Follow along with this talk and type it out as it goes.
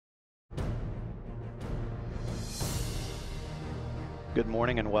Good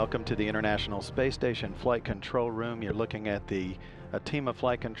morning and welcome to the International Space Station Flight Control Room. You're looking at a team of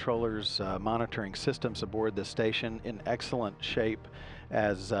flight controllers monitoring systems aboard the station in excellent shape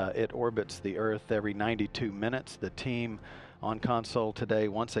as it orbits the Earth every 92 minutes. The team on console today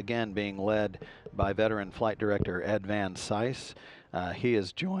once again being led by veteran flight director Ed Van Cise. He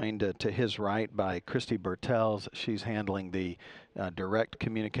is joined to his right by Christy Bertels. She's handling the direct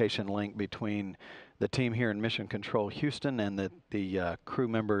communication link between the team here in Mission Control Houston and the crew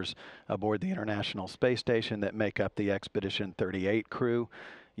members aboard the International Space Station that make up the Expedition 38 crew.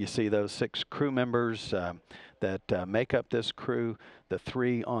 You see those 6 crew members that make up this crew. The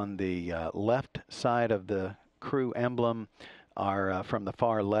 3 on the left side of the crew emblem are from the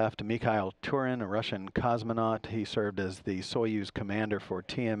far left. Mikhail Turin, a Russian cosmonaut. He served as the Soyuz commander for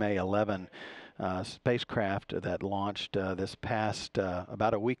TMA-11 spacecraft that launched this past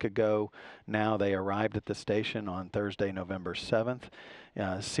about a week ago. Now they arrived at the station on Thursday, November 7th.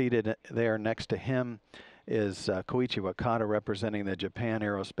 Seated there next to him is Koichi Wakata, representing the Japan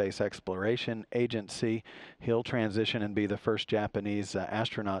Aerospace Exploration Agency. He'll transition and be the first Japanese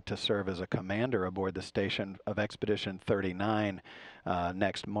astronaut to serve as a commander aboard the station of Expedition 39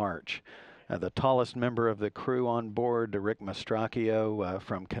 next March. The tallest member of the crew on board, Rick Mastracchio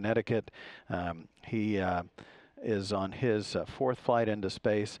from Connecticut, he is on his 4th flight into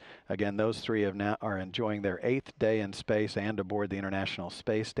space. Again, those 3 are enjoying their 8th day in space and aboard the International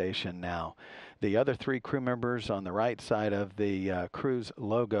Space Station now. The other 3 crew members on the right side of the crew's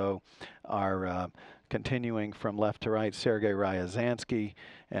logo are continuing from left to right. Sergei Ryazansky,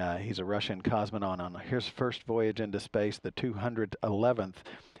 he's a Russian cosmonaut on his first voyage into space, the 211th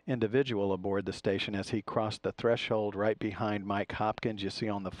individual aboard the station as he crossed the threshold right behind Mike Hopkins, you see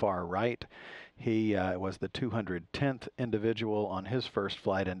on the far right. He was the 210th individual on his first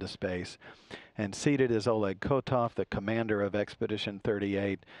flight into space. And seated is Oleg Kotov, the commander of Expedition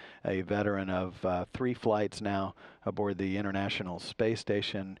 38, a veteran of 3 flights now aboard the International Space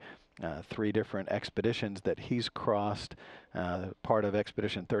Station. 3 different expeditions that he's crossed, part of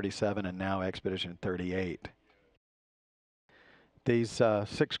Expedition 37 and now Expedition 38. These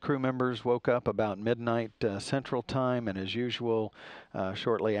 6 crew members woke up about midnight Central Time, and as usual,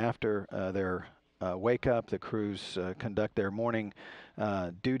 shortly after their wake up, the crews conduct their morning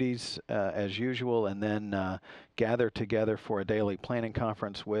duties as usual, and then gather together for a daily planning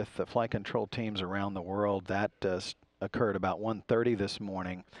conference with the flight control teams around the world. That occurred about 1:30 this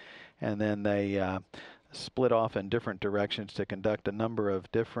morning, and then they split off in different directions to conduct a number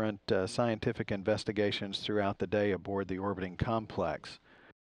of different scientific investigations throughout the day aboard the orbiting complex.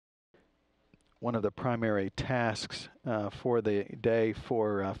 One of the primary tasks for the day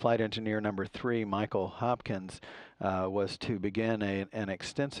for flight engineer number 3, Michael Hopkins, was to begin an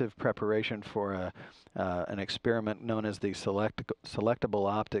extensive preparation for an experiment known as the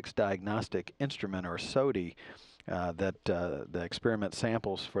Selectable Optics Diagnostic Instrument, or SODI. The experiment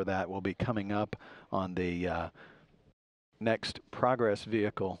samples for that will be coming up on the next Progress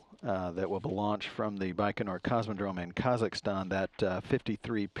vehicle that will be launched from the Baikonur Cosmodrome in Kazakhstan. That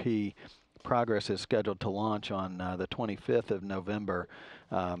 53P Progress is scheduled to launch on the 25th of November,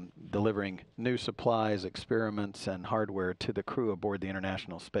 delivering new supplies, experiments, and hardware to the crew aboard the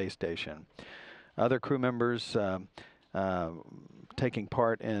International Space Station. Other crew members taking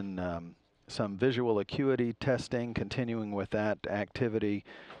part in some visual acuity testing, continuing with that activity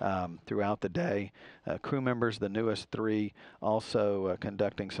throughout the day. Crew members, the newest 3, also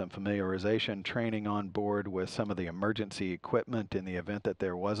conducting some familiarization training on board with some of the emergency equipment in the event that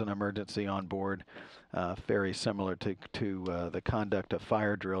there was an emergency on board, very similar to the conduct of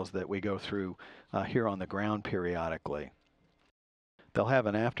fire drills that we go through here on the ground periodically. They'll have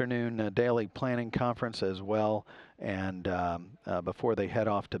an afternoon daily planning conference as well, and before they head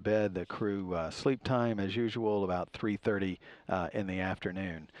off to bed, the crew sleep time as usual about 3:30 in the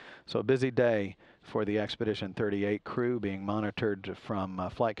afternoon. So a busy day for the Expedition 38 crew, being monitored from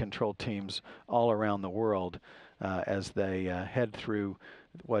flight control teams all around the world as they head through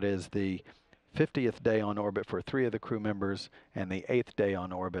what is the 50th day on orbit for 3 of the crew members and the 8th day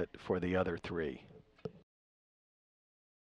on orbit for the other 3.